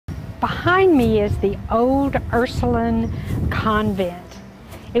Behind me is the old Ursuline Convent.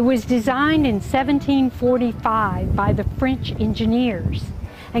 It was designed in 1745 by the French engineers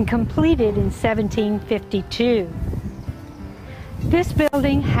and completed in 1752. This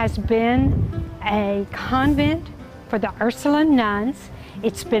building has been a convent for the Ursuline nuns.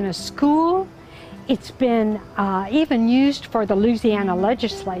 It's been a school. It's been even used for the Louisiana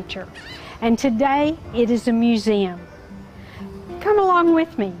legislature. And today it is a museum. Come along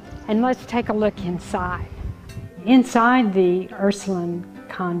with me and let's take a look inside. Inside the Ursuline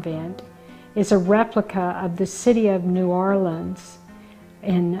Convent is a replica of the city of New Orleans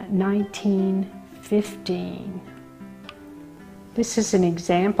in 1915. This is an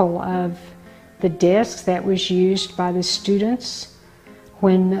example of the desk that was used by the students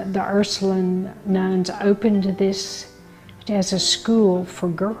when the Ursuline nuns opened this as a school for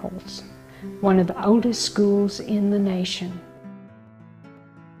girls, one of the oldest schools in the nation.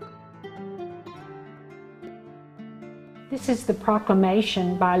 This is the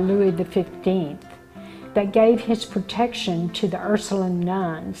proclamation by Louis XV that gave his protection to the Ursuline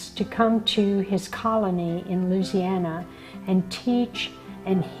nuns to come to his colony in Louisiana and teach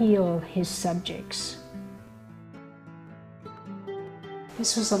and heal his subjects.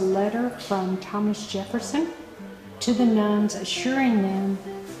 This was a letter from Thomas Jefferson to the nuns assuring them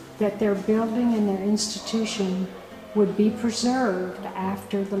that their building and their institution would be preserved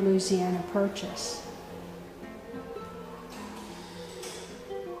after the Louisiana Purchase.